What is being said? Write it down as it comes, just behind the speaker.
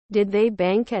Did they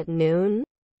bank at noon?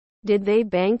 Did they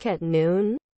bank at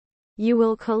noon? You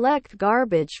will collect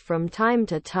garbage from time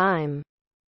to time.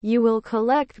 You will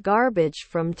collect garbage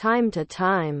from time to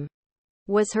time.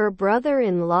 Was her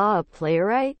brother-in-law a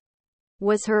playwright?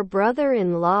 Was her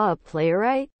brother-in-law a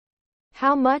playwright?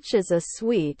 How much is a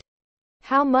sweet?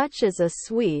 How much is a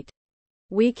sweet?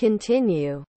 We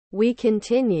continue. We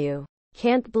continue.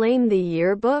 Can't blame the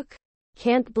yearbook?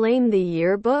 Can't blame the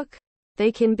yearbook?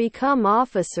 They can become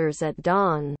officers at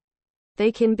dawn.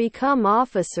 They can become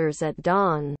officers at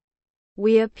dawn.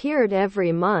 We appeared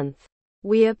every month.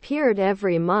 We appeared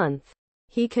every month.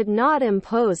 He could not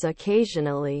impose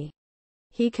occasionally.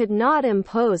 He could not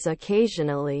impose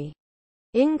occasionally.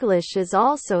 English is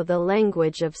also the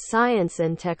language of science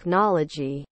and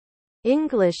technology.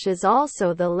 English is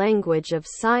also the language of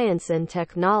science and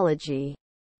technology.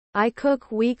 I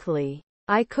cook weekly.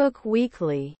 I cook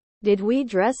weekly. Did we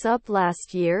dress up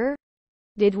last year?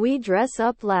 Did we dress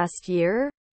up last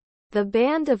year? The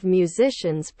band of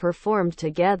musicians performed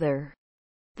together.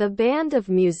 The band of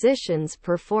musicians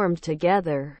performed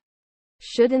together.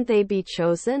 Shouldn't they be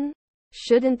chosen?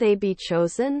 Shouldn't they be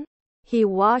chosen? He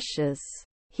washes.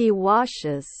 He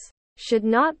washes. Should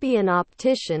not be an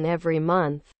optician every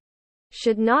month.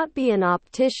 Should not be an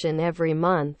optician every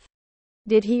month.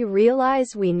 Did he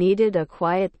realize we needed a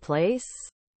quiet place?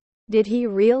 Did he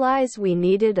realize we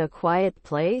needed a quiet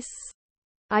place?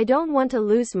 I don't want to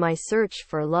lose my search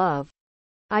for love.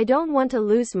 I don't want to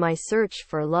lose my search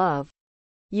for love.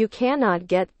 You cannot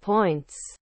get points.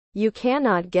 You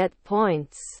cannot get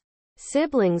points.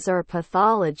 Siblings are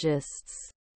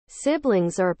pathologists.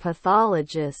 Siblings are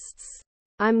pathologists.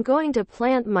 I'm going to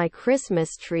plant my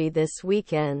Christmas tree this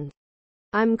weekend.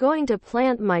 I'm going to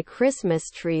plant my Christmas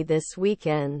tree this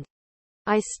weekend.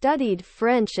 I studied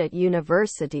French at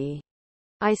university.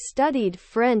 I studied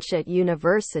French at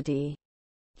university.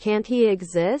 Can't he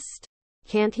exist?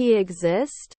 Can't he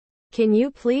exist? Can you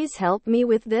please help me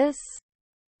with this?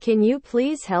 Can you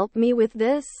please help me with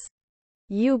this?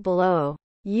 You blow.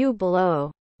 You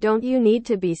blow. Don't you need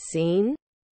to be seen?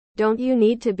 Don't you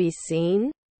need to be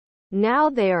seen? Now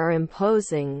they are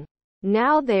imposing.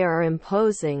 Now they are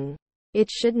imposing. It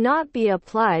should not be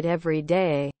applied every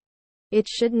day. It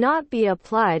should not be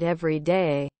applied every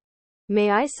day.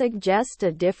 May I suggest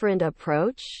a different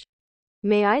approach?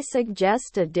 May I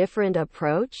suggest a different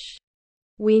approach?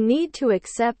 We need to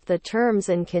accept the terms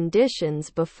and conditions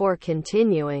before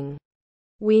continuing.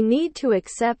 We need to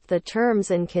accept the terms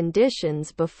and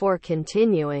conditions before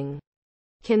continuing.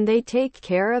 Can they take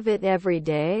care of it every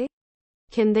day?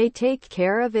 Can they take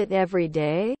care of it every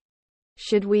day?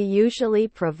 Should we usually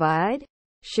provide?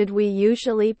 Should we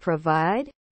usually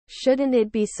provide? Shouldn't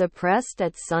it be suppressed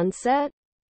at sunset?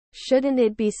 Shouldn't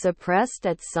it be suppressed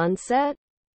at sunset?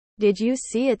 Did you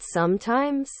see it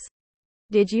sometimes?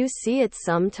 Did you see it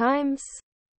sometimes?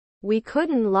 We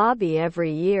couldn't lobby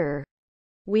every year.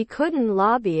 We couldn't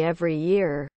lobby every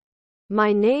year.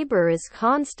 My neighbor is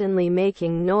constantly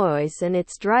making noise and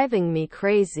it's driving me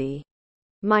crazy.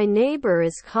 My neighbor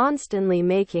is constantly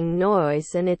making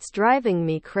noise and it's driving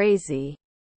me crazy.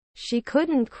 She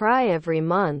couldn't cry every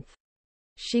month.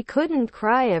 She couldn't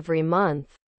cry every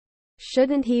month.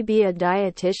 Shouldn't he be a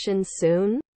dietitian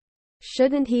soon?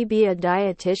 Shouldn't he be a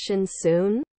dietitian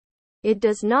soon? It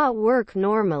does not work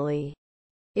normally.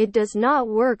 It does not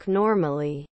work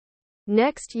normally.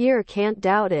 Next year can't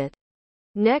doubt it.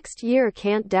 Next year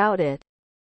can't doubt it.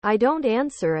 I don't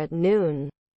answer at noon.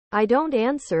 I don't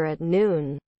answer at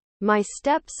noon. My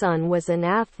stepson was an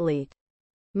athlete.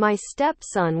 My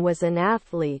stepson was an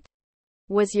athlete.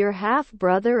 Was your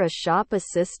half-brother a shop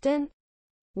assistant?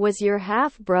 Was your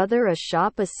half-brother a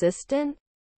shop assistant?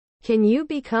 Can you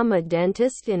become a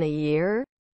dentist in a year?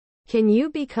 Can you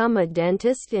become a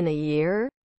dentist in a year?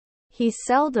 He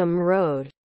seldom rode.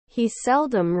 He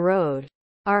seldom rode.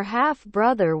 Our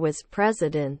half-brother was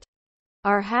president.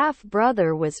 Our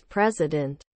half-brother was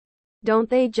president. Don't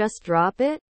they just drop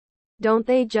it? Don't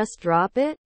they just drop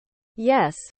it?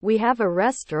 Yes, we have a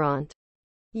restaurant.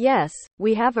 Yes,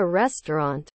 we have a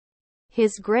restaurant.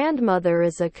 His grandmother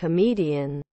is a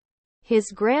comedian.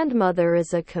 His grandmother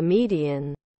is a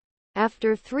comedian.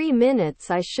 After 3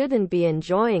 minutes I shouldn't be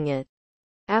enjoying it.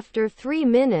 After 3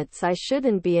 minutes I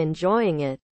shouldn't be enjoying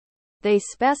it. They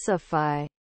specify.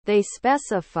 They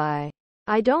specify.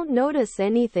 I don't notice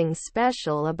anything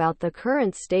special about the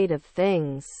current state of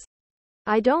things.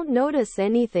 I don't notice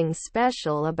anything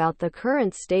special about the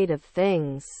current state of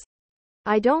things.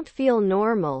 I don't feel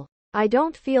normal. I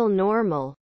don't feel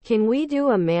normal. Can we do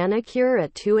a manicure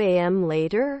at 2 a.m.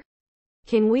 later?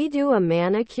 Can we do a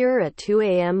manicure at 2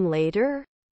 a.m. later?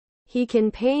 He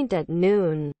can paint at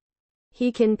noon.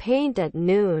 He can paint at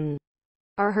noon.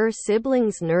 Are her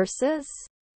siblings nurses?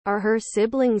 Are her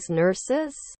siblings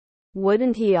nurses?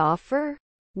 Wouldn't he offer?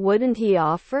 Wouldn't he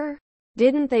offer?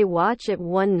 Didn't they watch it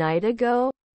one night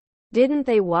ago? Didn't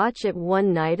they watch it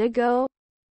one night ago?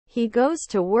 He goes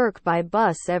to work by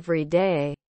bus every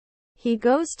day. He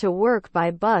goes to work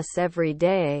by bus every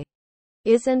day.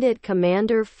 Isn't it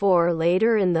Commander 4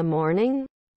 later in the morning?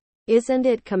 Isn't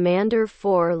it Commander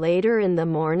 4 later in the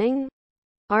morning?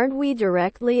 Aren't we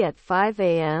directly at 5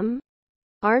 a.m.?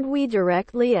 Aren't we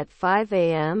directly at 5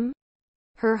 a.m.?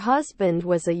 Her husband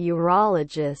was a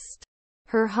urologist.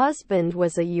 Her husband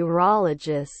was a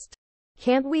urologist.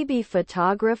 Can't we be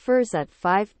photographers at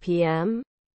 5 p.m.?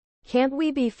 Can't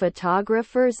we be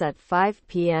photographers at 5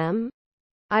 p.m.?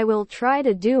 I will try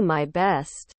to do my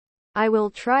best. I will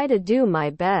try to do my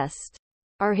best.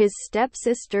 Are his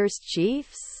stepsisters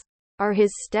chiefs? Are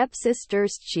his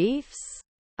stepsisters chiefs?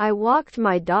 I walked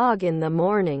my dog in the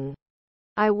morning.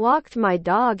 I walked my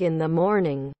dog in the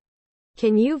morning.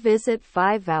 Can you visit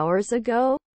 5 hours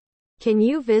ago? Can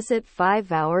you visit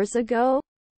 5 hours ago?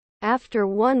 After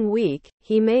 1 week,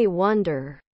 he may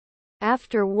wonder.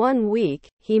 After 1 week,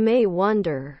 he may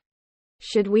wonder.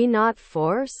 Should we not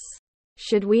force?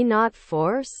 Should we not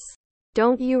force?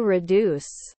 Don't you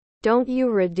reduce? Don't you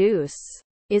reduce?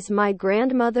 Is my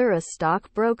grandmother a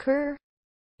stockbroker?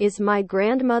 Is my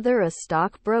grandmother a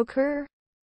stockbroker?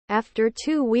 After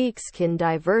 2 weeks can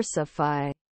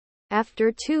diversify.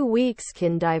 After 2 weeks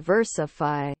can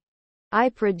diversify. I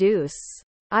produce.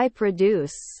 I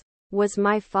produce. Was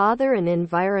my father an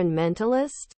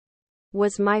environmentalist?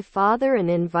 Was my father an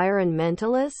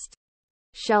environmentalist?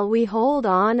 Shall we hold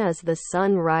on as the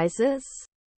sun rises?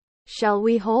 Shall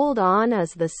we hold on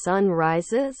as the sun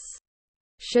rises?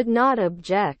 Should not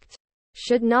object.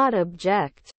 Should not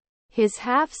object. His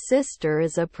half-sister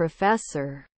is a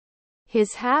professor.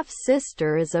 His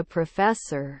half-sister is a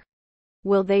professor.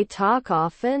 Will they talk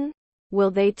often?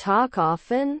 Will they talk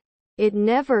often? It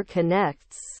never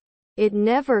connects. It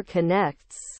never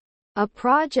connects. A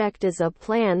project is a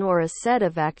plan or a set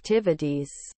of activities.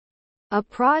 A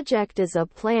project is a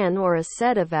plan or a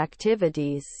set of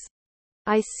activities.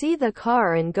 I see the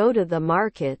car and go to the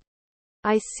market.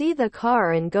 I see the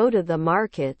car and go to the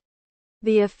market.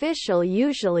 The official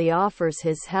usually offers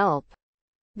his help.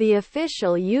 The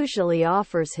official usually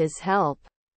offers his help.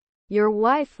 Your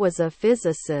wife was a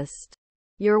physicist.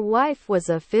 Your wife was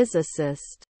a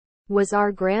physicist. Was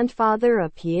our grandfather a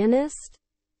pianist?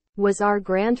 Was our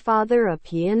grandfather a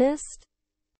pianist?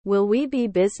 Will we be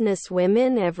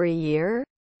businesswomen every year?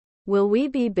 Will we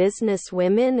be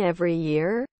businesswomen every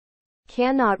year?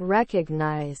 Cannot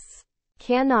recognize.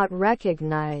 Cannot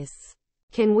recognize.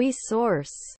 Can we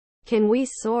source? Can we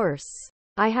source?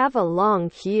 I have a long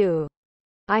queue.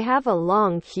 I have a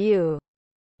long queue.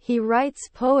 He writes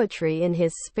poetry in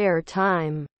his spare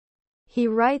time. He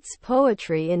writes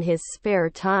poetry in his spare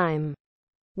time.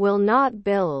 Will not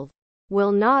build.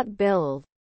 Will not build.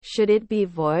 Should it be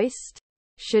voiced?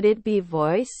 Should it be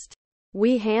voiced?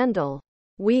 We handle.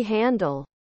 We handle.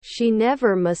 She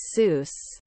never masseuse.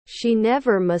 She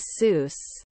never masseuse.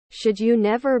 Should you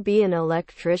never be an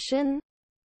electrician?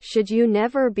 Should you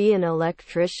never be an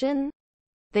electrician?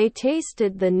 They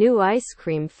tasted the new ice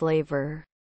cream flavor.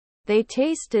 They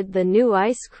tasted the new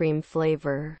ice cream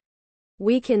flavor.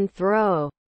 We can throw.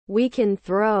 We can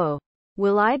throw.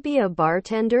 Will I be a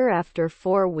bartender after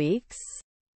 4 weeks?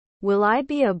 Will I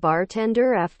be a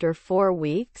bartender after 4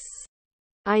 weeks?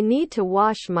 I need to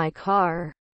wash my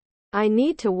car. I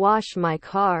need to wash my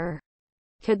car.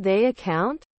 Could they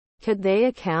account? Could they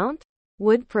account?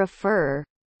 Would prefer.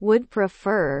 Would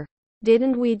prefer.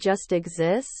 Didn't we just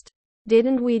exist?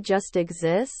 Didn't we just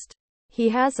exist? He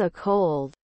has a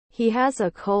cold. He has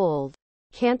a cold.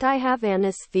 Can't I have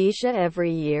anesthesia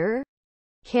every year?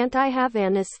 Can't I have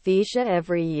anesthesia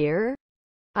every year?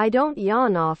 I don't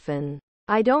yawn often.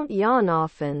 I don't yawn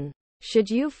often. Should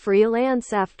you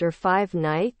freelance after 5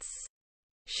 nights?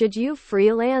 Should you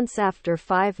freelance after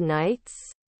 5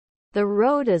 nights? The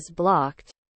road is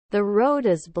blocked. The road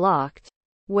is blocked.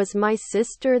 Was my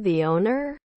sister the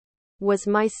owner? Was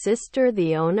my sister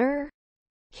the owner?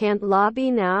 Can't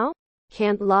lobby now?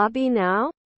 Can't lobby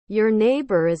now? Your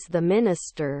neighbor is the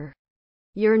minister.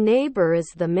 Your neighbor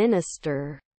is the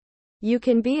minister. You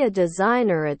can be a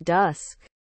designer at dusk.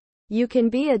 You can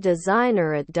be a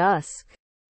designer at dusk.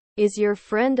 Is your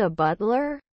friend a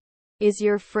butler? Is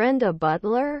your friend a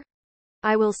butler?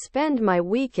 I will spend my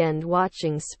weekend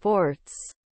watching sports.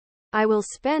 I will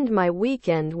spend my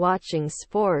weekend watching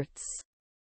sports.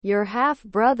 Your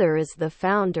half-brother is the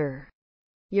founder.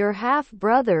 Your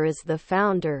half-brother is the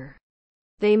founder.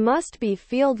 They must be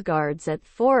field guards at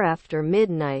 4 after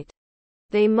midnight.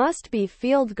 They must be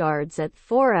field guards at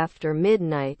 4 after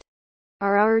midnight.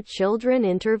 Are our children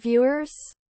interviewers?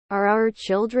 Are our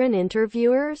children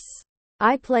interviewers?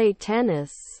 I play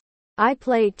tennis. I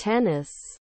play tennis.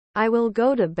 I will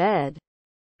go to bed.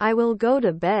 I will go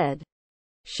to bed.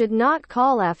 Should not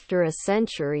call after a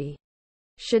century.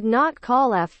 Should not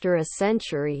call after a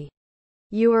century.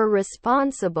 You are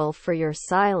responsible for your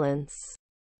silence.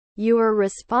 You are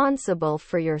responsible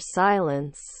for your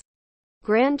silence.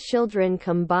 Grandchildren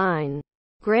combine.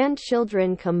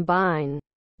 Grandchildren combine.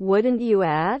 Wouldn't you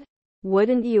add?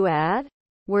 Wouldn't you add?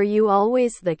 Were you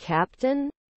always the captain?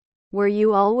 Were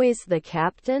you always the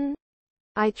captain?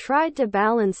 I tried to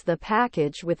balance the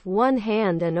package with one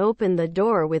hand and open the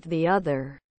door with the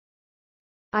other.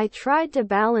 I tried to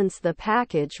balance the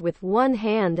package with one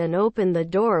hand and open the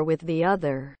door with the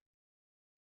other.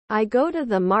 I go to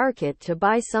the market to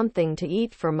buy something to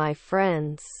eat for my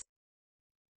friends.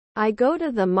 I go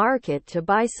to the market to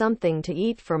buy something to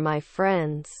eat for my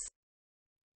friends.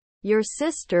 Your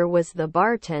sister was the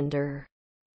bartender.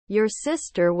 Your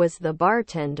sister was the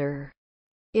bartender.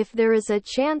 If there is a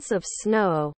chance of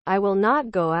snow, I will not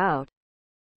go out.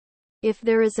 If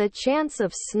there is a chance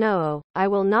of snow, I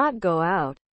will not go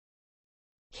out.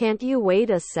 Can't you wait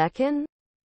a second?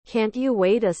 Can't you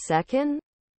wait a second?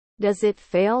 Does it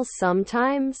fail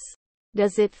sometimes?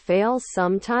 Does it fail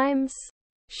sometimes?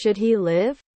 Should he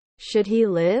live? Should he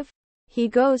live? He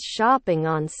goes shopping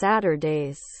on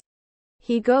Saturdays.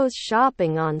 He goes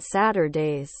shopping on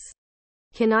Saturdays.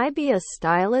 Can I be a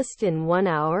stylist in 1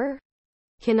 hour?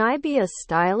 Can I be a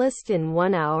stylist in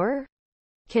 1 hour?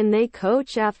 Can they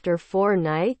coach after 4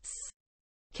 nights?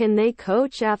 Can they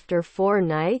coach after 4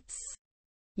 nights?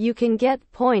 You can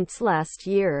get points last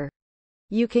year.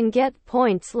 You can get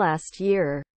points last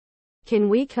year. Can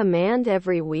we command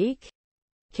every week?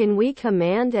 Can we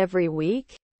command every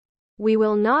week? We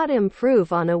will not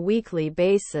improve on a weekly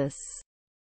basis.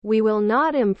 We will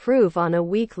not improve on a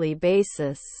weekly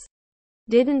basis.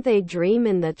 Didn't they dream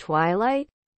in the twilight?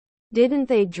 Didn't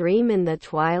they dream in the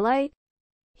twilight?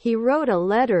 He wrote a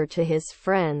letter to his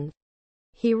friend.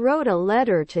 He wrote a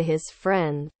letter to his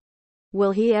friend.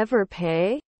 Will he ever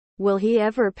pay? Will he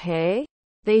ever pay?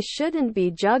 They shouldn't be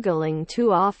juggling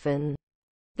too often.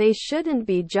 They shouldn't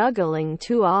be juggling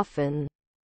too often.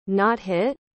 Not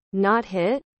hit? Not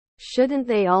hit? Shouldn't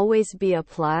they always be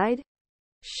applied?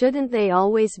 Shouldn't they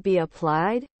always be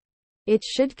applied? It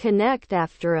should connect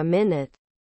after a minute.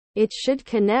 It should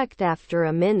connect after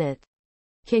a minute.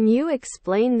 Can you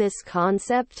explain this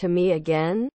concept to me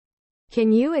again?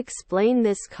 Can you explain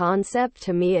this concept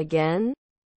to me again?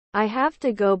 I have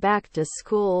to go back to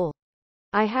school.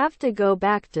 I have to go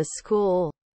back to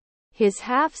school. His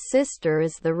half-sister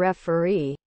is the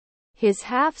referee. His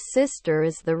half-sister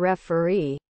is the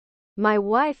referee. My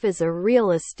wife is a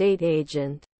real estate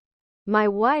agent. My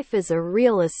wife is a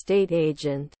real estate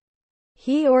agent.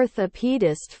 He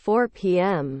orthopedist 4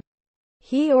 p.m.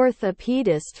 He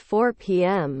orthopedist 4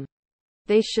 p.m.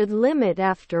 They should limit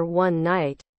after 1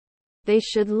 night. They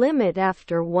should limit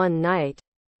after 1 night.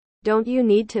 Don't you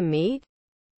need to meet?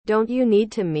 Don't you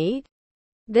need to meet?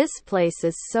 This place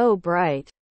is so bright.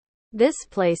 This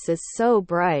place is so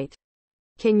bright.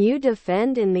 Can you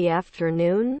defend in the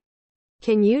afternoon?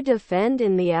 Can you defend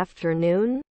in the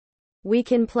afternoon? We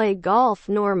can play golf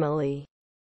normally.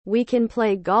 We can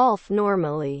play golf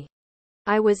normally.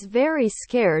 I was very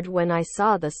scared when I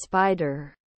saw the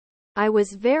spider. I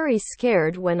was very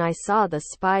scared when I saw the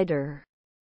spider.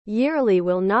 Yearly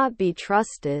will not be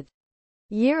trusted.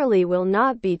 Yearly will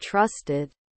not be trusted.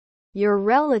 Your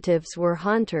relatives were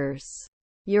hunters.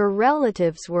 Your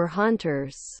relatives were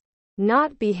hunters.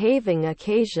 Not behaving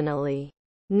occasionally.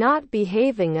 Not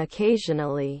behaving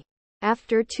occasionally.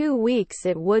 After 2 weeks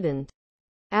it wouldn't.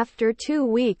 After 2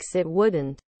 weeks it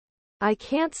wouldn't. I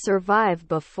can't survive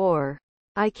before.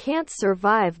 I can't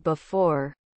survive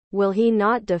before. Will he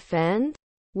not defend?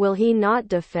 Will he not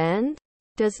defend?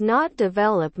 Does not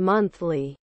develop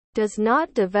monthly. Does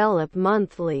not develop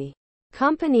monthly.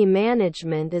 Company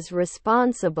management is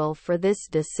responsible for this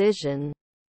decision.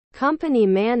 Company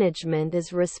management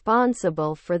is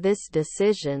responsible for this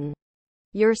decision.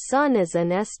 Your son is an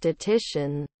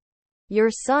esthetician. Your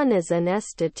son is an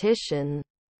esthetician.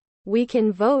 We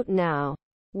can vote now.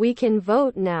 We can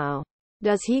vote now.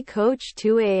 Does he coach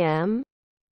 2 a.m.?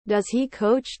 Does he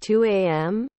coach 2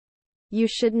 a.m.? You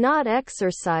should not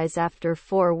exercise after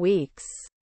 4 weeks.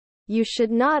 You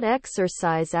should not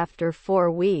exercise after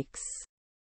 4 weeks.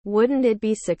 Wouldn't it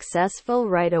be successful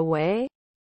right away?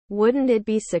 Wouldn't it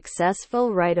be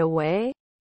successful right away?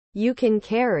 You can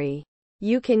carry.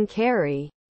 You can carry.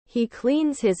 He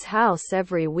cleans his house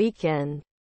every weekend.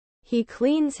 He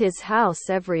cleans his house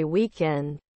every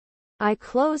weekend. I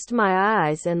closed my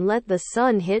eyes and let the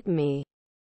sun hit me.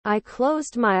 I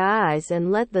closed my eyes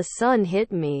and let the sun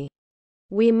hit me.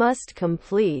 We must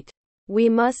complete. We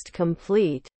must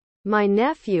complete. My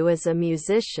nephew is a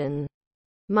musician.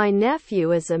 My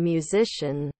nephew is a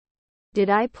musician. Did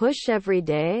I push every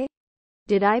day?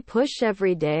 Did I push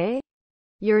every day?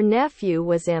 Your nephew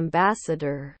was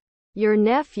ambassador. Your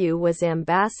nephew was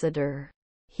ambassador.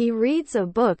 He reads a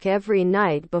book every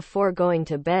night before going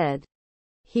to bed.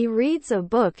 He reads a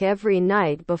book every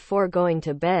night before going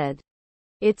to bed.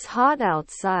 It's hot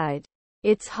outside.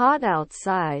 It's hot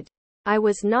outside. I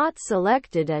was not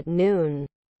selected at noon.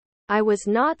 I was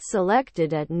not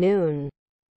selected at noon.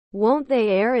 Won't they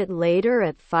air it later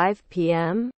at 5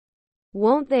 p.m.?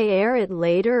 Won't they air it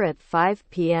later at 5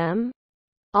 p.m.?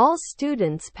 All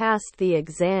students passed the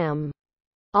exam.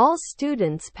 All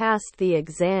students passed the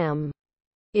exam.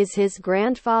 Is his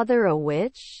grandfather a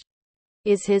witch?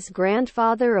 Is his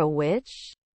grandfather a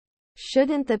witch?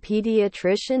 Shouldn't the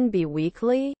pediatrician be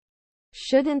weekly?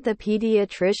 Shouldn't the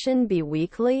pediatrician be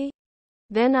weekly?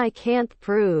 Then I can't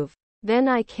prove. Then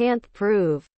I can't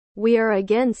prove. We are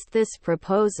against this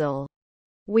proposal.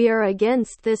 We are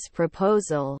against this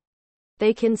proposal.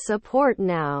 They can support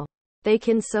now. They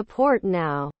can support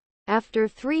now. After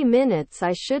 3 minutes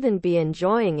I shouldn't be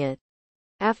enjoying it.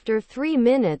 After 3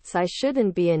 minutes I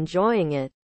shouldn't be enjoying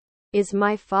it. Is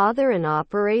my father an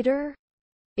operator?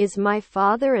 Is my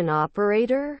father an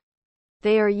operator?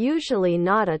 They are usually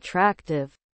not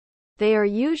attractive. They are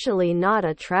usually not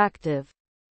attractive.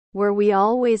 Were we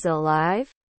always alive?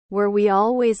 Were we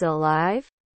always alive?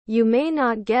 You may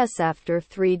not guess after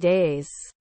 3 days.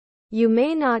 You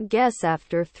may not guess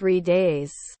after 3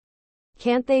 days.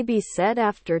 Can't they be said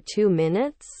after 2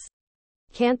 minutes?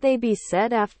 Can't they be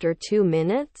said after 2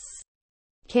 minutes?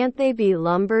 Can't they be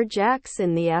lumberjacks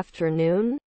in the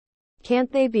afternoon?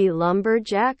 Can't they be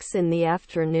lumberjacks in the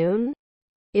afternoon?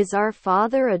 Is our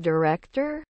father a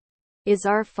director? Is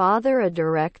our father a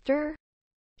director?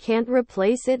 Can't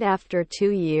replace it after 2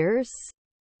 years?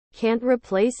 Can't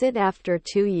replace it after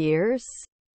 2 years?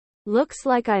 Looks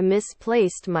like I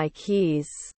misplaced my keys.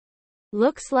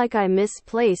 Looks like I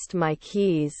misplaced my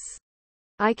keys.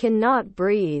 I cannot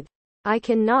breathe. I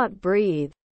cannot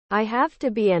breathe. I have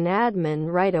to be an admin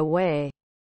right away.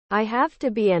 I have to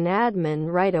be an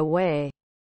admin right away.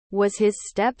 Was his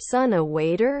stepson a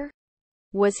waiter?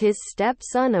 Was his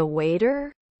stepson a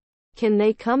waiter? Can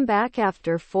they come back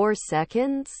after 4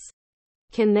 seconds?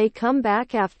 Can they come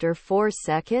back after 4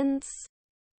 seconds?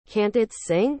 Can't it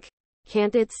sink?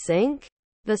 Can't it sink?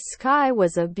 The sky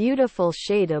was a beautiful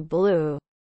shade of blue.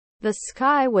 The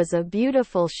sky was a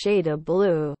beautiful shade of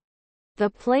blue. The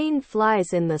plane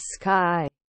flies in the sky.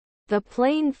 The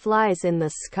plane flies in the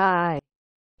sky.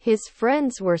 His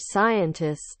friends were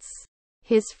scientists.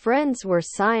 His friends were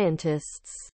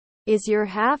scientists. Is your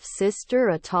half-sister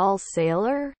a tall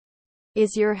sailor?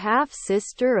 Is your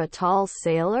half-sister a tall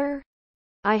sailor?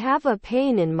 I have a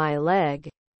pain in my leg.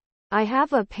 I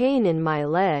have a pain in my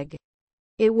leg.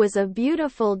 It was a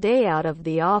beautiful day out of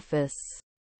the office.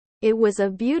 It was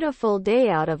a beautiful day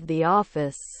out of the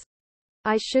office.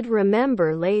 I should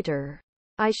remember later.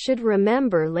 I should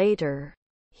remember later.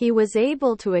 He was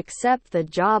able to accept the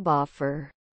job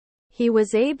offer. He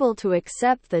was able to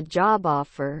accept the job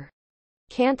offer.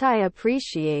 Can't I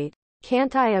appreciate?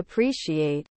 Can't I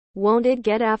appreciate? Won't it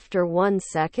get after 1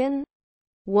 second?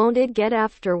 Won't it get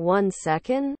after 1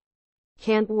 second?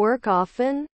 Can't work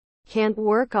often? Can't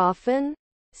work often?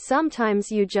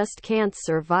 Sometimes you just can't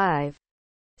survive.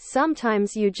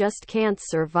 Sometimes you just can't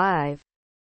survive.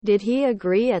 Did he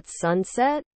agree at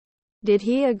sunset? Did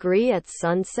he agree at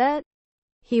sunset?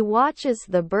 He watches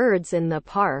the birds in the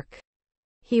park.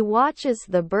 He watches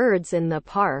the birds in the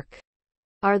park.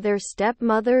 Are there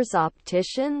stepmothers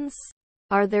opticians?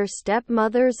 Are there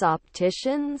stepmothers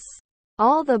opticians?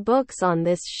 All the books on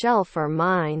this shelf are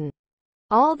mine.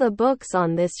 All the books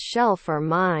on this shelf are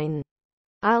mine.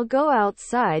 I'll go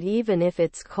outside even if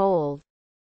it's cold.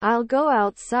 I'll go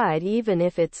outside even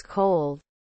if it's cold.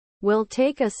 We'll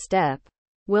take a step.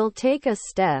 We'll take a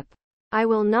step. I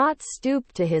will not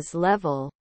stoop to his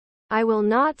level. I will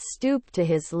not stoop to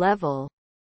his level.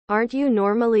 Aren't you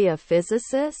normally a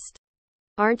physicist?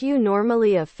 Aren't you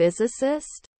normally a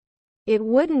physicist? It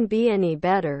wouldn't be any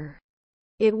better.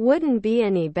 It wouldn't be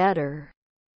any better.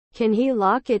 Can he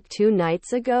lock it 2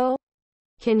 nights ago?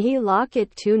 Can he lock it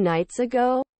 2 nights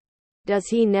ago? Does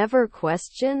he never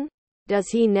question? Does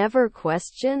he never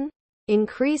question?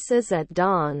 Increases at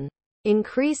dawn.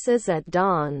 Increases at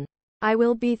dawn. I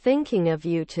will be thinking of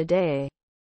you today.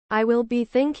 I will be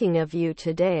thinking of you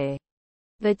today.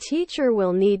 The teacher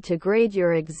will need to grade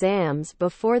your exams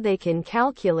before they can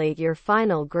calculate your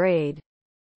final grade.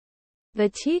 The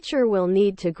teacher will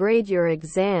need to grade your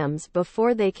exams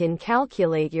before they can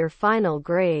calculate your final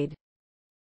grade.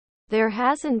 There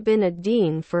hasn't been a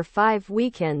dean for 5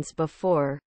 weekends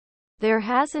before. There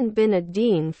hasn't been a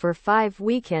dean for 5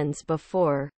 weekends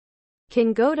before.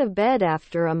 Can go to bed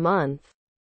after a month.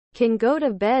 Can go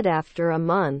to bed after a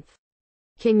month.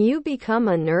 Can you become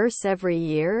a nurse every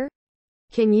year?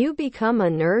 Can you become a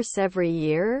nurse every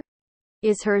year?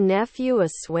 Is her nephew a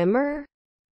swimmer?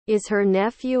 Is her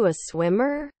nephew a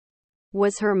swimmer?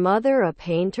 Was her mother a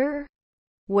painter?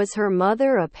 Was her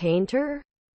mother a painter?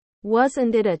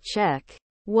 Wasn't it a check?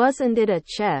 Wasn't it a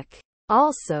check?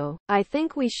 Also, I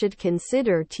think we should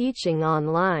consider teaching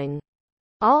online.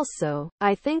 Also,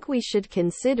 I think we should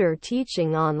consider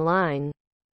teaching online.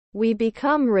 We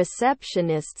become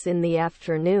receptionists in the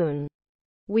afternoon.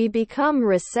 We become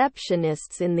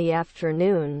receptionists in the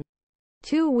afternoon.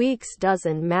 2 weeks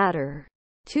doesn't matter.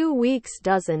 2 weeks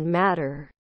doesn't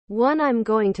matter. 1 I'm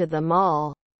going to the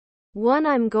mall. 1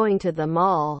 I'm going to the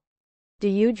mall. Do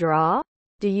you draw?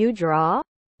 Do you draw?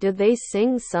 Do they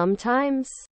sing sometimes?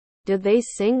 Do they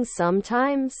sing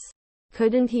sometimes?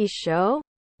 Couldn't he show?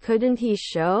 Couldn't he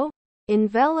show?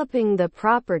 Enveloping the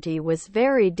property was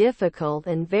very difficult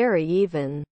and very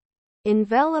even.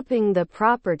 Enveloping the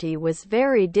property was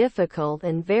very difficult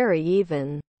and very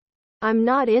even. I'm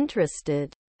not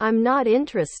interested. I'm not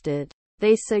interested.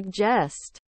 They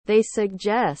suggest. They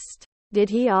suggest. Did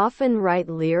he often write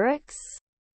lyrics?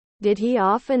 Did he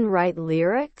often write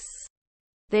lyrics?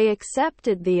 They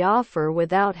accepted the offer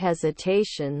without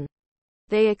hesitation.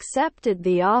 They accepted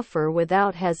the offer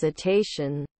without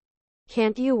hesitation.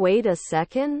 Can't you wait a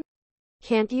second?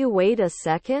 Can't you wait a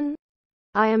second?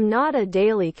 I am not a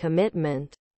daily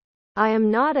commitment. I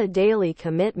am not a daily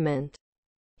commitment.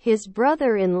 His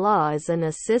brother-in-law is an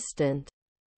assistant.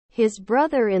 His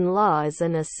brother-in-law is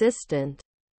an assistant.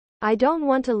 I don't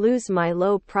want to lose my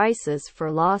low prices for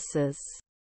losses.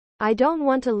 I don't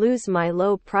want to lose my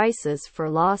low prices for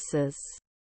losses.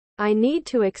 I need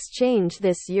to exchange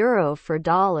this euro for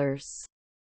dollars.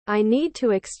 I need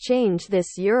to exchange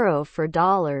this euro for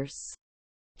dollars.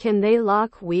 Can they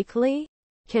lock weekly?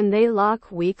 Can they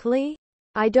lock weekly?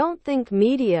 I don't think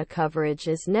media coverage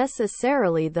is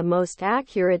necessarily the most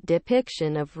accurate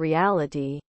depiction of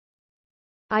reality.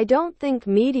 I don't think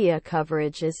media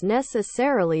coverage is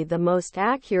necessarily the most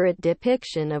accurate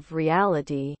depiction of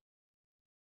reality.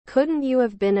 Couldn't you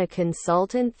have been a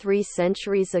consultant 3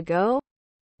 centuries ago?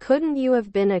 Couldn't you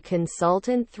have been a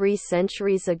consultant 3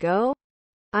 centuries ago?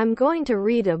 I'm going to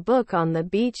read a book on the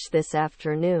beach this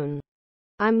afternoon.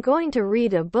 I'm going to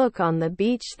read a book on the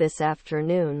beach this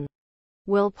afternoon.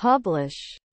 Will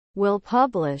publish. Will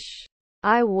publish.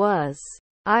 I was.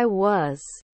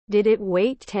 Did it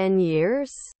wait 10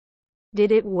 years?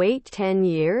 Did it wait 10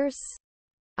 years?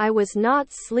 I was not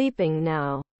sleeping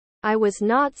now. I was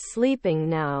not sleeping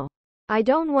now. I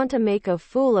don't want to make a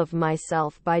fool of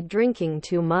myself by drinking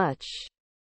too much.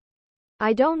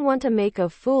 I don't want to make a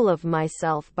fool of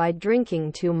myself by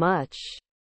drinking too much.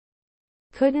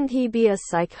 Couldn't he be a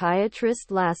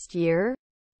psychiatrist last year?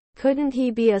 Couldn't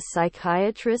he be a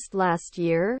psychiatrist last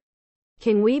year?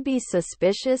 Can we be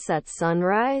suspicious at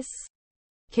sunrise?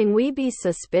 Can we be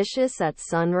suspicious at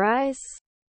sunrise?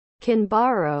 Can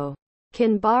borrow.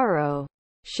 Can borrow.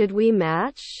 Should we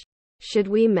match? Should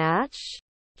we match?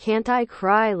 Can't I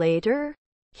cry later?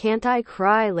 Can't I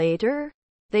cry later?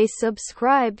 They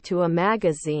subscribe to a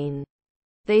magazine.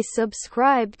 They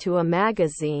subscribe to a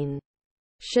magazine.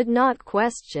 Should not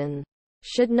question.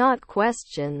 Should not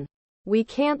question. We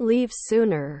can't leave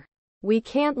sooner. We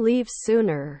can't leave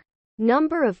sooner.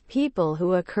 Number of people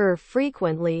who occur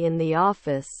frequently in the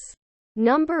office.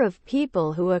 Number of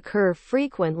people who occur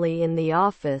frequently in the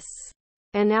office.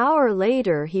 An hour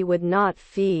later he would not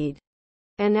feed.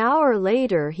 An hour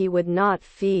later he would not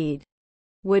feed.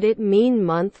 Would it mean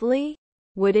monthly?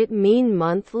 Would it mean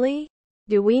monthly?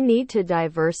 Do we need to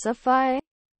diversify?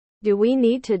 Do we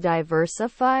need to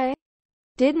diversify?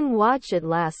 Didn't watch it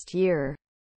last year.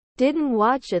 Didn't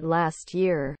watch it last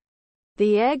year.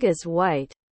 The egg is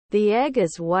white. The egg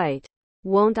is white.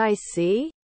 Won't I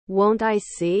see? Won't I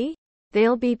see?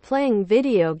 They'll be playing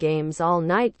video games all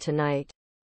night tonight.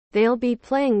 They'll be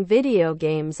playing video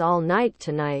games all night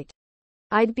tonight.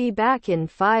 I'd be back in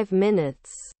 5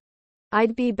 minutes.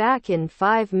 I'd be back in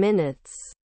 5 minutes.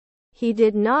 He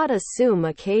did not assume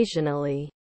occasionally.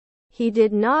 He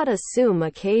did not assume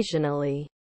occasionally.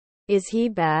 Is he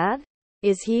bad?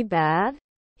 Is he bad?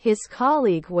 His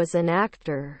colleague was an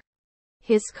actor.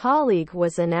 His colleague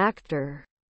was an actor.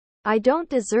 I don't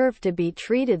deserve to be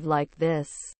treated like this.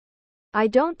 I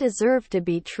don't deserve to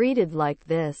be treated like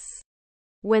this.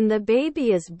 When the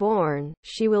baby is born,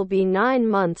 she will be 9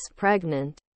 months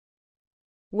pregnant.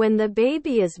 When the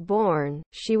baby is born,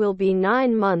 she will be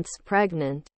 9 months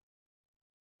pregnant.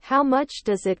 How much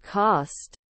does it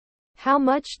cost? How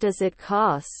much does it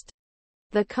cost?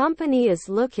 The company is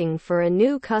looking for a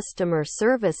new customer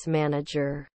service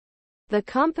manager. The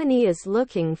company is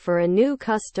looking for a new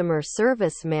customer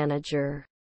service manager.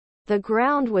 The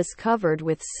ground was covered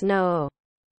with snow.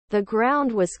 The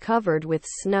ground was covered with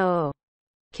snow.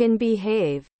 Can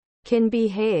behave. Can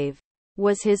behave.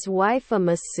 Was his wife a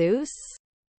masseuse?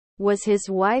 Was his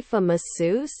wife a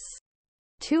masseuse?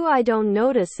 2. I don't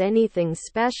notice anything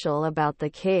special about the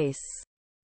case.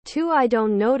 2. I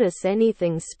don't notice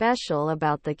anything special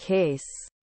about the case.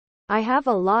 I have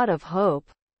a lot of hope.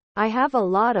 I have a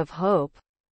lot of hope.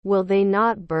 Will they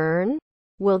not burn?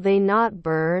 Will they not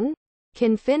burn?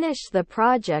 Can finish the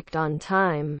project on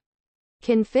time.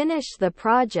 Can finish the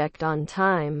project on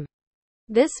time.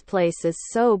 This place is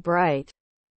so bright.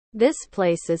 This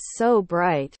place is so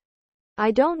bright.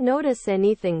 I don't notice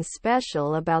anything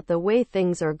special about the way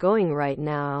things are going right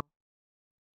now.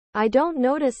 I don't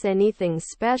notice anything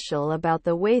special about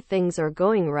the way things are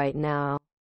going right now.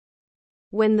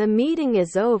 When the meeting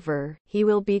is over, he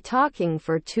will be talking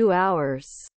for 2 hours.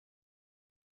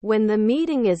 When the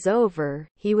meeting is over,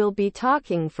 he will be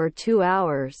talking for 2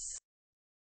 hours.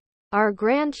 Our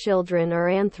grandchildren are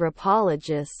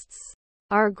anthropologists.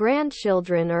 Our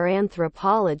grandchildren are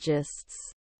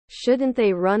anthropologists. Shouldn't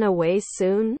they run away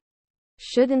soon?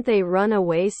 Shouldn't they run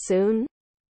away soon?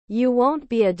 You won't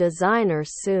be a designer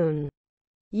soon.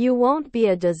 You won't be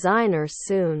a designer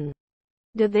soon.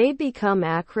 Do they become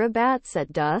acrobats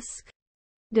at dusk?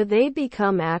 Do they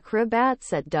become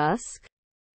acrobats at dusk?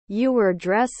 You were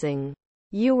dressing.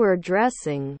 You were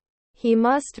dressing. He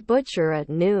must butcher at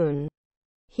noon.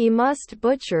 He must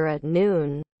butcher at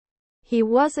noon. He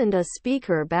wasn't a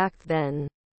speaker back then.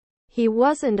 He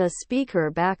wasn't a speaker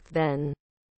back then.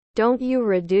 Don't you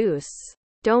reduce.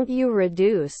 Don't you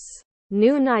reduce.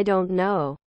 Noon I don't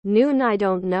know. Noon I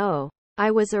don't know.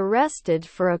 I was arrested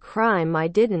for a crime I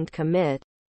didn't commit.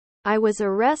 I was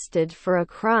arrested for a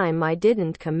crime I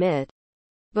didn't commit.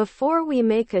 Before we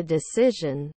make a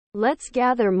decision, let's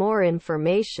gather more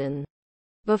information.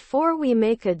 Before we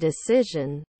make a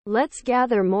decision, let's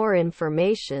gather more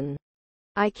information.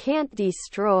 I can't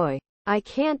destroy. I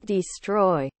can't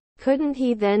destroy. Couldn't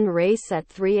he then race at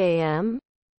 3 a.m.?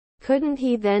 Couldn't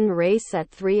he then race at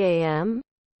 3 a.m.?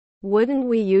 Wouldn't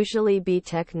we usually be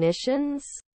technicians?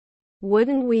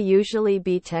 Wouldn't we usually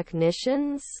be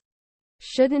technicians?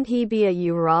 Shouldn't he be a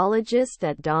urologist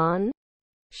at dawn?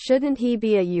 Shouldn't he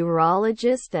be a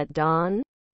urologist at dawn?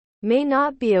 May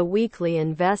not be a weekly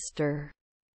investor.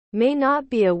 May not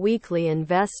be a weekly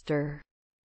investor.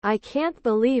 I can't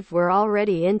believe we're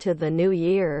already into the new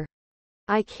year.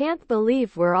 I can't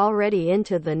believe we're already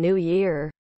into the new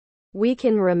year. We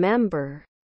can remember.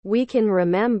 We can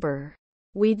remember.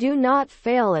 We do not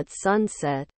fail at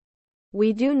sunset.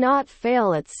 We do not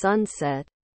fail at sunset.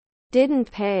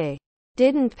 Didn't pay.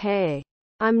 Didn't pay.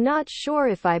 I'm not sure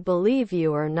if I believe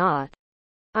you or not.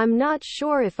 I'm not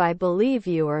sure if I believe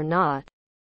you or not.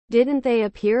 Didn't they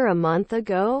appear a month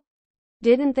ago?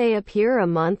 Didn't they appear a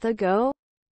month ago?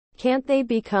 Can't they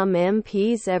become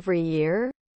MPs every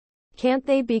year? Can't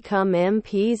they become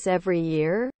MPs every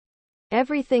year?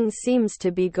 Everything seems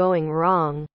to be going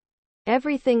wrong.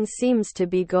 Everything seems to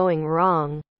be going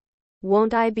wrong.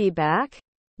 Won't I be back?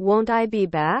 Won't I be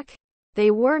back?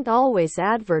 They weren't always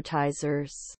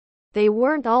advertisers. They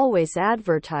weren't always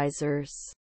advertisers.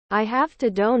 I have to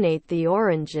donate the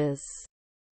oranges.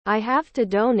 I have to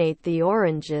donate the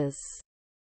oranges.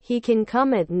 He can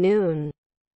come at noon.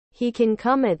 He can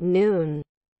come at noon.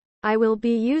 I will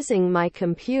be using my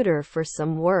computer for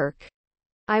some work.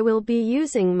 I will be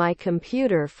using my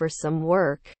computer for some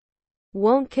work.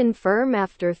 Won't confirm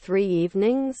after 3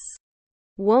 evenings?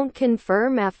 Won't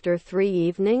confirm after 3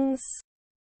 evenings?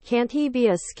 Can't he be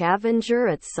a scavenger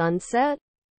at sunset?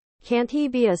 Can't he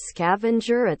be a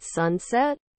scavenger at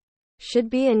sunset? Should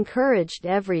be encouraged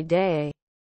every day.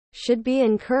 Should be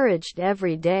encouraged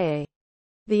every day.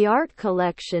 The art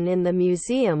collection in the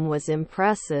museum was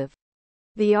impressive.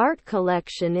 The art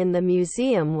collection in the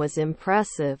museum was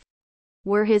impressive.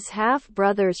 Were his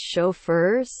half-brothers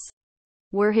chauffeurs?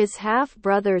 Were his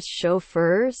half-brothers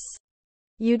chauffeurs?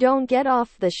 You don't get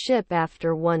off the ship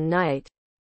after one night.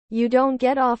 You don't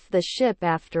get off the ship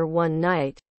after one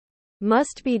night.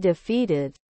 Must be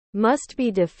defeated. Must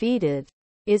be defeated.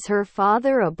 Is her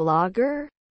father a blogger?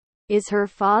 Is her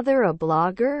father a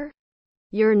blogger?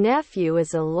 Your nephew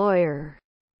is a lawyer.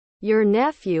 Your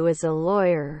nephew is a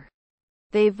lawyer.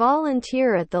 They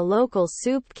volunteer at the local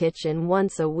soup kitchen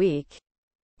once a week.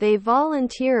 They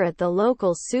volunteer at the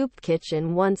local soup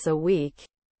kitchen once a week.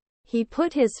 He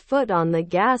put his foot on the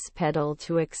gas pedal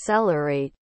to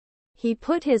accelerate. He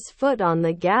put his foot on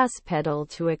the gas pedal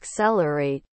to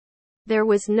accelerate. There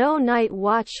was no night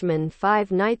watchman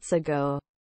 5 nights ago.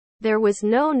 There was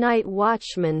no night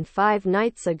watchman 5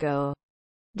 nights ago.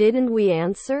 Didn't we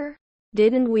answer?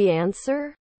 Didn't we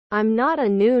answer? I'm not a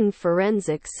noon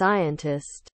forensic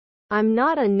scientist. I'm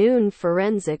not a noon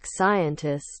forensic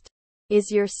scientist. Is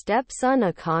your stepson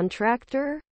a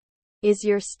contractor? Is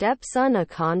your stepson a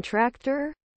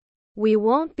contractor? We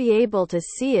won't be able to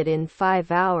see it in 5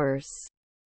 hours.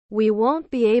 We won't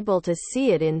be able to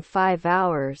see it in 5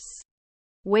 hours.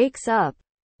 Wakes up.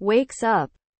 Wakes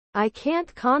up. I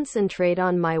can't concentrate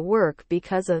on my work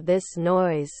because of this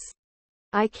noise.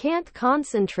 I can't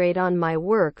concentrate on my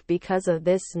work because of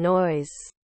this noise.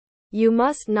 You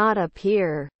must not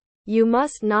appear. You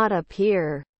must not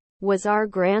appear. Was our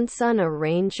grandson a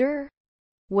ranger?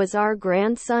 Was our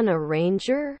grandson a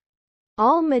ranger?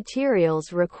 All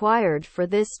materials required for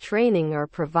this training are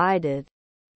provided.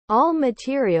 All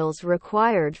materials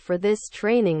required for this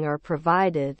training are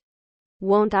provided.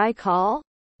 Won't I call?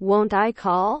 Won't I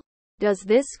call? Does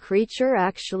this creature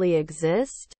actually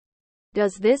exist?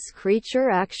 Does this creature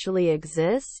actually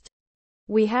exist?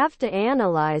 We have to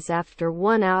analyze after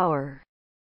 1 hour.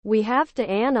 We have to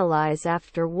analyze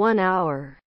after 1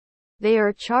 hour. They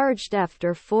are charged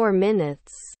after 4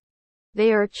 minutes.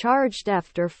 They are charged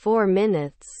after 4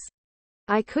 minutes.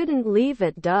 I couldn't leave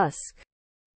at dusk.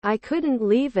 I couldn't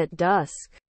leave at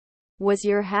dusk. Was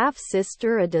your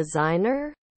half-sister a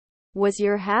designer? Was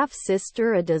your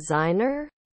half-sister a designer?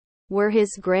 Were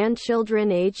his grandchildren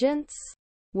agents?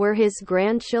 Were his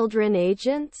grandchildren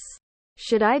agents?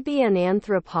 Should I be an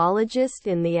anthropologist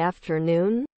in the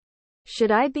afternoon?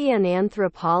 Should I be an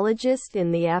anthropologist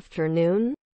in the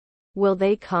afternoon? Will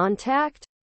they contact?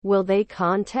 Will they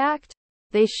contact?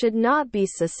 They should not be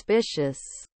suspicious.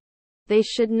 They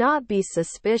should not be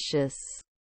suspicious.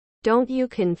 Don't you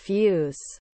confuse.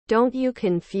 Don't you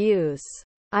confuse.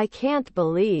 I can't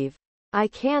believe. I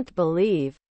can't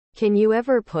believe. Can you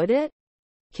ever put it?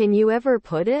 Can you ever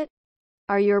put it?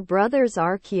 Are your brothers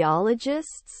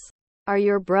archaeologists? Are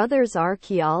your brothers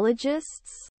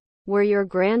archaeologists? Were your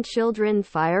grandchildren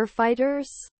firefighters?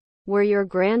 Were your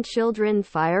grandchildren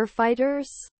firefighters?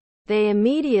 They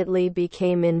immediately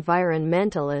became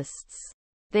environmentalists.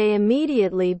 They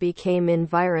immediately became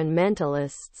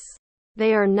environmentalists.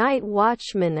 They are night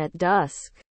watchmen at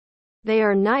dusk. They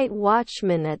are night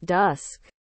watchmen at dusk.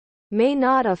 May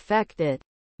not affect it.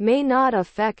 May not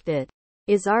affect it.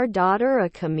 Is our daughter a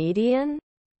comedian?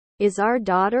 Is our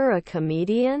daughter a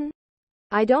comedian?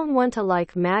 I don't want to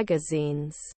like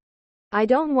magazines. I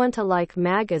don't want to like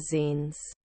magazines.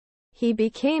 He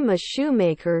became a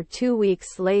shoemaker 2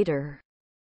 weeks later.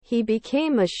 He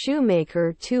became a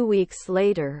shoemaker 2 weeks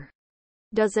later.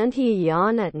 Doesn't he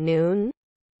yawn at noon?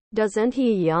 Doesn't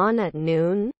he yawn at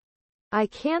noon? I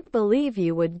can't believe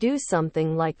you would do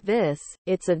something like this,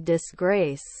 it's a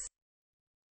disgrace.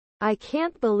 I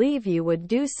can't believe you would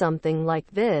do something like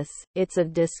this, it's a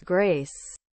disgrace.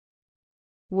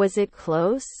 Was it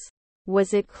close?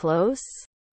 Was it close?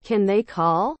 Can they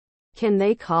call? Can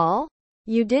they call?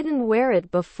 You didn't wear it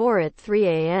before at 3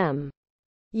 a.m.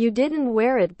 You didn't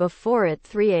wear it before at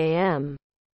 3 a.m.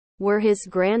 Were his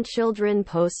grandchildren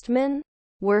postmen?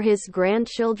 Were his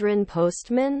grandchildren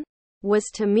postmen?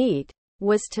 Was to meet.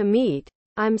 Was to meet.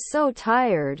 I'm so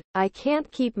tired, I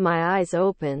can't keep my eyes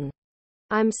open.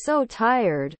 I'm so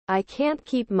tired, I can't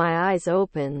keep my eyes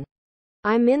open.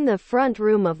 I'm in the front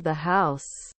room of the house.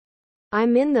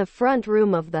 I'm in the front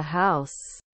room of the house.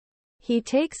 He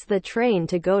takes the train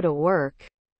to go to work.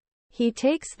 He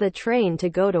takes the train to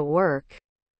go to work.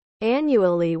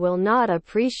 Annually will not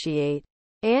appreciate.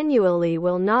 Annually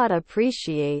will not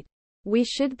appreciate. We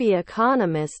should be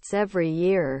economists every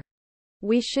year.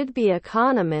 We should be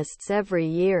economists every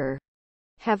year.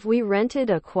 Have we rented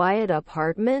a quiet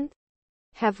apartment?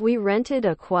 Have we rented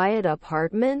a quiet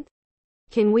apartment?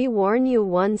 Can we warn you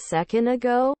 1 second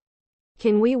ago?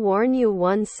 Can we warn you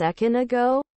 1 second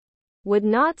ago? Would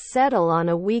not settle on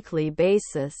a weekly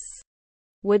basis.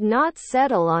 Would not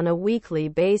settle on a weekly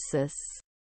basis.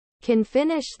 Can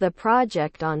finish the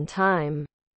project on time.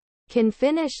 Can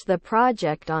finish the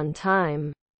project on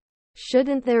time.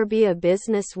 Shouldn't there be a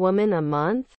businesswoman a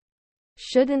month?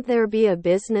 Shouldn't there be a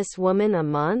businesswoman a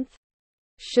month?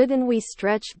 Shouldn't we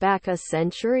stretch back a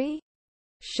century?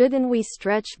 Shouldn't we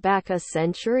stretch back a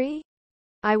century?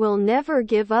 I will never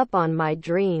give up on my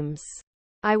dreams.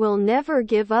 I will never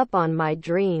give up on my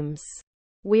dreams.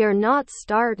 We are not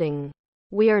starting.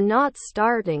 We are not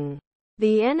starting.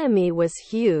 The enemy was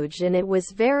huge and it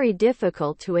was very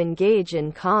difficult to engage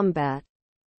in combat.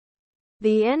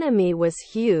 The enemy was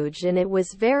huge and it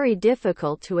was very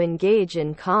difficult to engage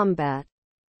in combat.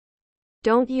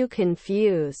 Don't you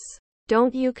confuse.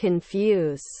 Don't you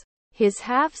confuse. His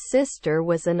half-sister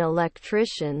was an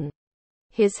electrician.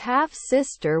 His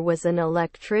half-sister was an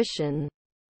electrician.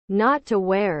 Not to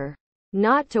wear.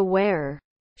 Not to wear.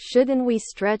 Shouldn't we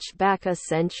stretch back a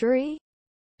century?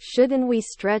 Shouldn't we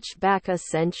stretch back a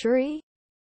century?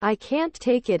 I can't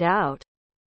take it out.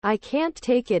 I can't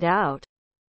take it out.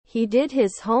 He did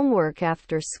his homework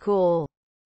after school.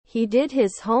 He did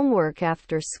his homework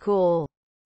after school.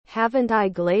 Haven't I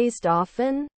glazed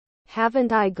often?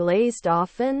 Haven't I glazed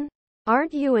often?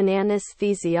 Aren't you an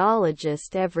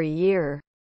anesthesiologist every year?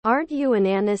 Aren't you an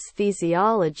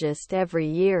anesthesiologist every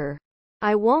year?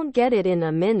 I won't get it in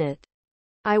a minute.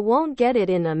 I won't get it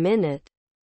in a minute.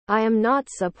 I am not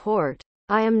support.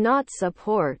 I am not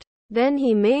support. Then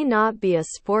he may not be a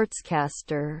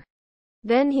sportscaster.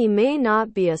 Then he may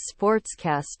not be a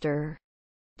sportscaster.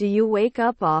 Do you wake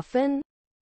up often?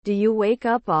 Do you wake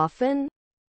up often?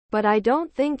 But I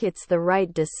don't think it's the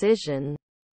right decision.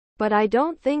 But I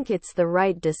don't think it's the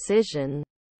right decision.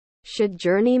 Should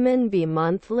journeyman be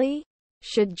monthly?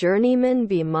 Should journeyman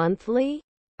be monthly?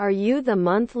 Are you the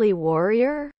monthly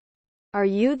warrior? Are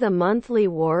you the monthly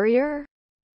warrior?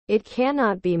 It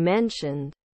cannot be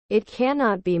mentioned. It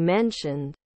cannot be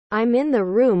mentioned. I'm in the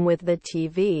room with the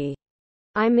TV.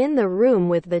 I'm in the room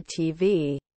with the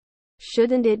TV.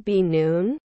 Shouldn't it be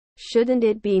noon? Shouldn't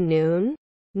it be noon?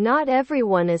 Not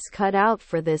everyone is cut out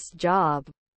for this job.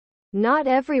 Not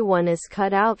everyone is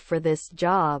cut out for this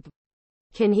job.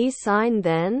 Can he sign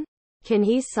then? Can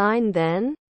he sign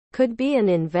then? Could be an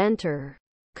inventor.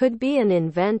 Could be an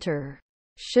inventor.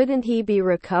 Shouldn't he be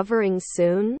recovering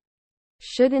soon?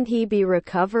 Shouldn't he be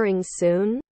recovering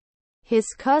soon? His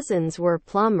cousins were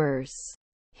plumbers.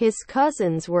 His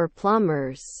cousins were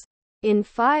plumbers. In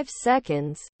 5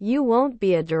 seconds, you won't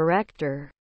be a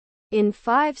director. In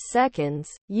 5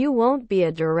 seconds, you won't be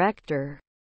a director.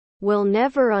 Will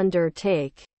never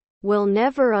undertake. Will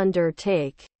never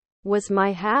undertake. Was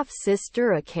my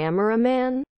half-sister a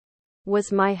cameraman?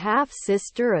 Was my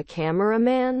half-sister a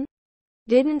cameraman?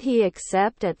 Didn't he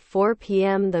accept at 4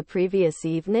 p.m. the previous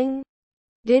evening?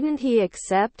 Didn't he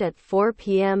accept at 4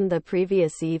 p.m. the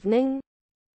previous evening?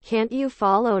 Can't you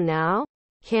follow now?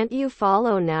 Can't you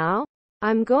follow now?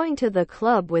 I'm going to the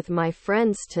club with my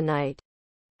friends tonight.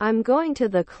 I'm going to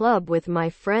the club with my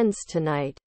friends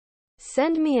tonight.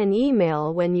 Send me an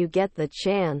email when you get the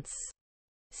chance.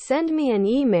 Send me an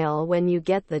email when you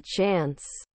get the chance.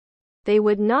 They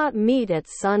would not meet at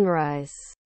sunrise.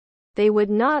 They would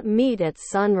not meet at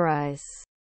sunrise.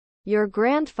 Your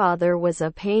grandfather was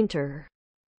a painter.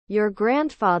 Your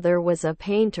grandfather was a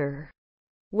painter.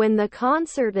 When the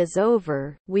concert is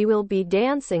over, we will be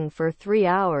dancing for 3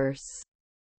 hours.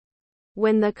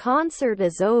 When the concert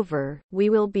is over, we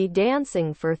will be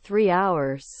dancing for 3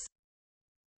 hours.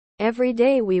 Every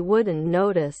day we wouldn't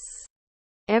notice.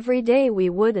 Every day we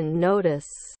wouldn't notice.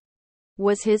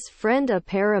 Was his friend a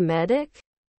paramedic?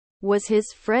 Was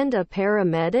his friend a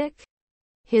paramedic?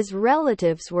 His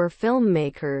relatives were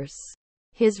filmmakers.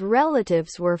 His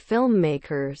relatives were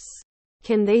filmmakers.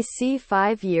 Can they see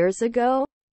 5 years ago?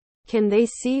 Can they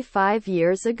see 5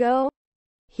 years ago?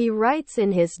 He writes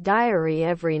in his diary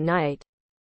every night.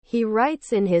 He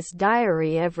writes in his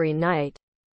diary every night.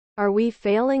 Are we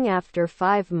failing after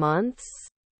 5 months?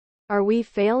 Are we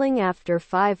failing after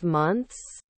 5 months?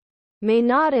 May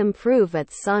not improve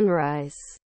at sunrise.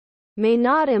 May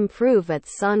not improve at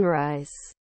sunrise.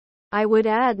 I would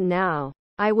add now.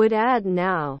 I would add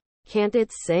now. Can't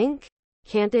it sink?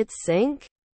 Can't it sink?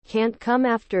 Can't come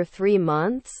after 3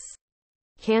 months?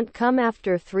 Can't come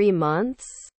after 3 months?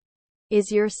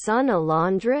 Is your son a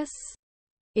laundress?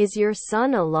 Is your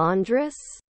son a laundress?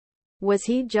 Was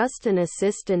he just an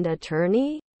assistant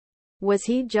attorney? Was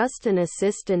he just an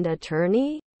assistant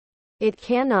attorney? It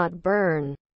cannot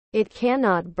burn. It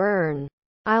cannot burn.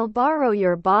 I'll borrow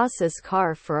your boss's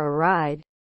car for a ride.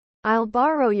 I'll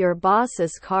borrow your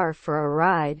boss's car for a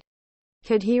ride.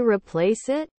 Could he replace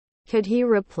it? Could he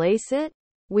replace it?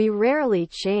 We rarely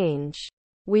change.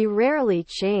 We rarely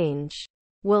change.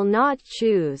 Will not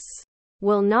choose.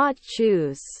 Will not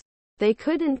choose. They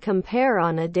couldn't compare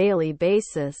on a daily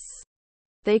basis.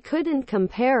 They couldn't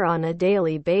compare on a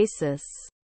daily basis.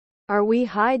 Are we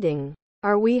hiding?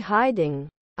 Are we hiding?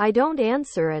 I don't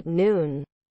answer at noon.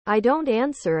 I don't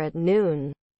answer at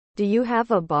noon. Do you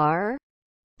have a bar?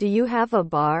 Do you have a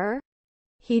bar?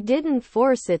 He didn't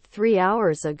force it 3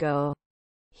 hours ago.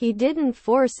 He didn't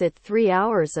force it 3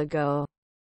 hours ago.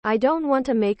 I don't want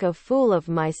to make a fool of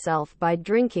myself by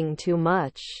drinking too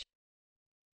much.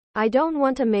 I don't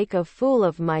want to make a fool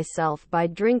of myself by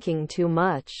drinking too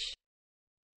much.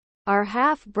 Our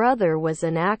half-brother was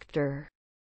an actor.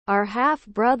 Our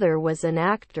half-brother was an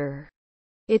actor.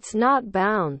 It's not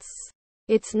bounce.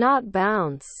 It's not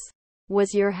bounce.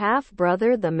 Was your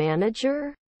half-brother the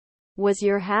manager? Was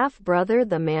your half-brother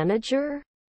the manager?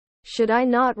 Should I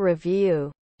not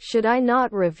review? Should I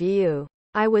not review?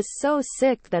 I was so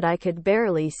sick that I could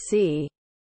barely see.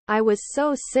 I was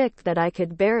so sick that I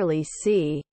could barely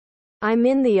see. I'm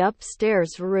in the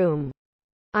upstairs room.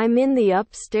 I'm in the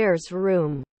upstairs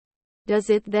room. Does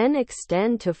it then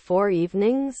extend to 4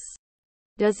 evenings?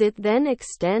 Does it then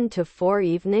extend to 4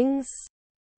 evenings?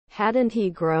 Hadn't he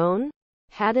grown?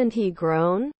 Hadn't he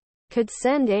grown? Could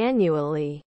send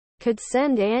annually. Could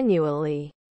send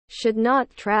annually. Should not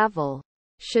travel.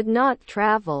 Should not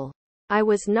travel. I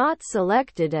was not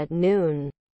selected at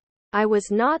noon. I was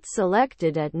not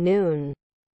selected at noon.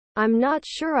 I'm not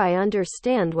sure I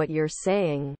understand what you're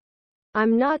saying.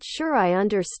 I'm not sure I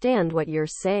understand what you're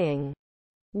saying.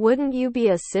 Wouldn't you be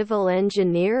a civil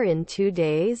engineer in 2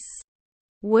 days?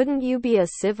 Wouldn't you be a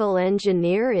civil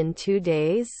engineer in 2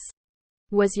 days?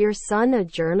 Was your son a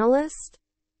journalist?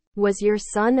 Was your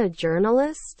son a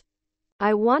journalist?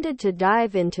 I wanted to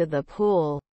dive into the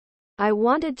pool. I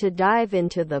wanted to dive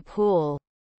into the pool.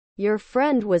 Your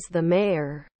friend was the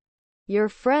mayor. Your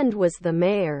friend was the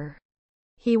mayor.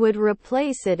 He would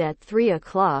replace it at 3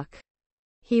 o'clock.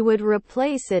 He would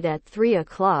replace it at 3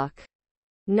 o'clock.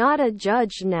 Not a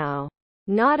judge now.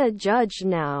 Not a judge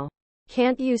now.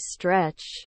 Can't you stretch?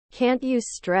 Can't you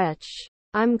stretch?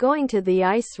 I'm going to the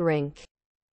ice rink.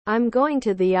 I'm going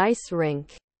to the ice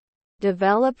rink.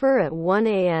 Developer at 1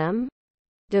 a.m.?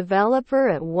 Developer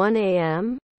at 1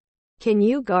 a.m.? Can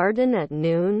you garden at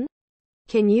noon?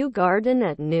 Can you garden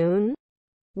at noon?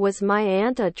 Was my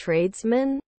aunt a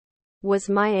tradesman? Was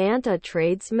my aunt a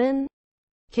tradesman?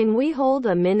 Can we hold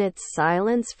a minute's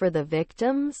silence for the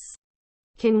victims?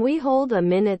 Can we hold a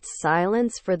minute's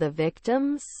silence for the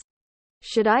victims?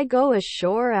 Should I go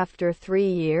ashore after 3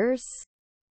 years?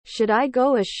 Should I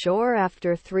go ashore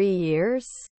after 3 years?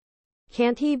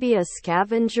 Can't he be a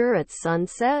scavenger at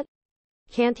sunset?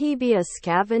 Can't he be a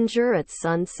scavenger at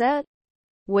sunset?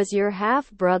 Was your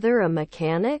half-brother a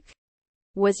mechanic?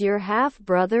 Was your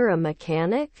half-brother a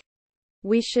mechanic?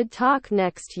 We should talk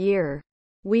next year.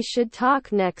 We should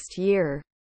talk next year.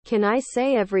 Can I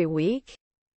say every week?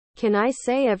 Can I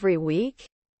say every week?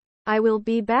 I will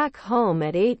be back home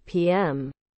at 8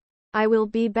 p.m. I will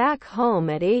be back home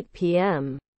at 8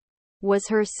 p.m. Was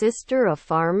her sister a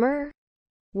farmer?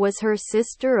 Was her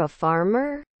sister a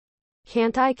farmer?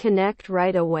 Can't I connect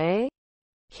right away?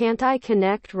 Can't I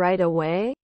connect right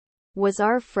away? Was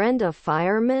our friend a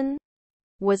fireman?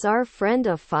 Was our friend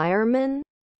a fireman?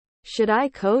 Should I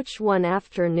coach one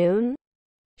afternoon?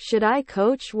 Should I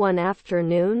coach one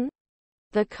afternoon?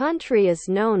 The country is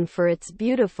known for its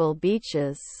beautiful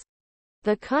beaches.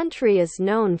 The country is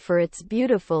known for its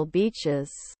beautiful beaches.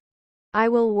 I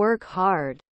will work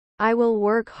hard. I will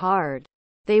work hard.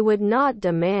 They would not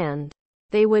demand.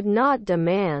 They would not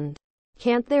demand.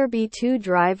 Can't there be 2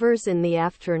 drivers in the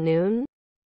afternoon?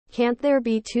 Can't there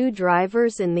be 2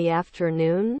 drivers in the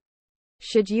afternoon?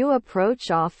 Should you approach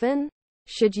often?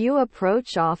 Should you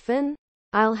approach often?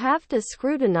 I'll have to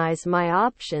scrutinize my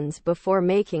options before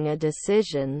making a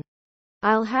decision.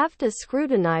 I'll have to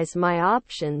scrutinize my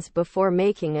options before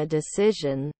making a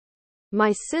decision.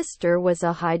 My sister was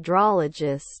a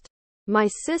hydrologist. My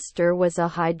sister was a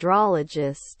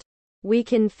hydrologist. We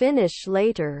can finish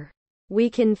later. We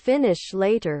can finish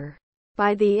later.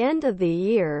 By the end of the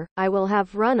year, I will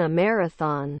have run a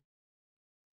marathon.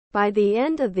 By the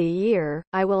end of the year,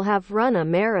 I will have run a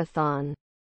marathon.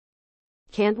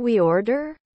 Can't we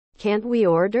order? Can't we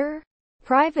order?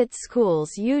 Private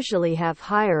schools usually have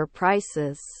higher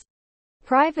prices.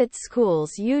 Private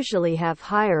schools usually have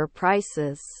higher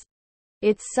prices.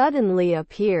 It suddenly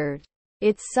appeared.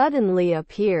 It suddenly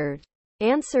appeared.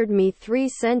 Answered me 3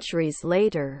 centuries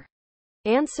later.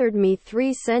 Answered me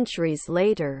 3 centuries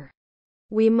later.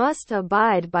 We must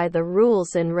abide by the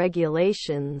rules and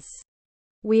regulations.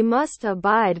 We must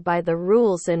abide by the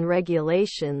rules and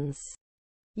regulations.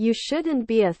 You shouldn't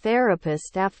be a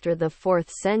therapist after the 4th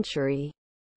century.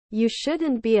 You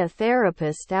shouldn't be a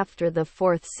therapist after the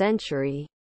 4th century.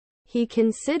 He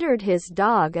considered his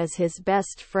dog as his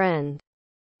best friend.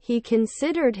 He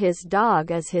considered his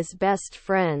dog as his best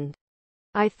friend.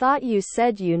 I thought you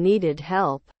said you needed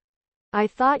help. I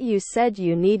thought you said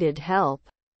you needed help.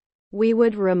 We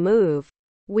would remove.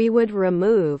 We would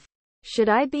remove. Should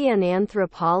I be an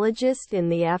anthropologist in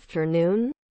the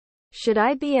afternoon? Should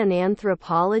I be an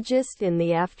anthropologist in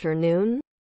the afternoon?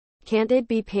 Can't it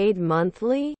be paid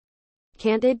monthly?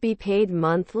 Can't it be paid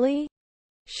monthly?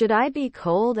 Should I be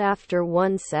cold after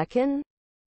 1 second?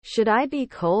 Should I be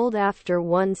cold after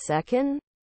 1 second?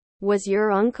 Was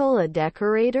your uncle a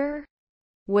decorator?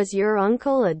 Was your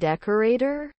uncle a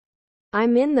decorator?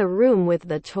 I'm in the room with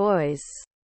the toys.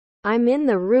 I'm in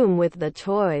the room with the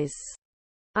toys.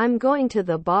 I'm going to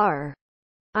the bar.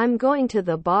 I'm going to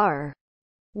the bar.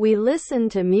 We listen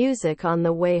to music on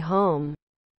the way home.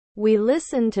 We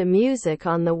listen to music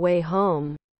on the way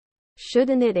home.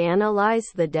 Shouldn't it analyze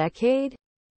the decade?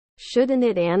 Shouldn't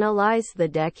it analyze the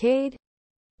decade?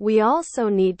 We also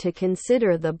need to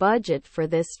consider the budget for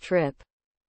this trip.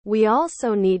 We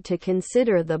also need to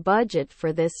consider the budget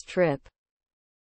for this trip.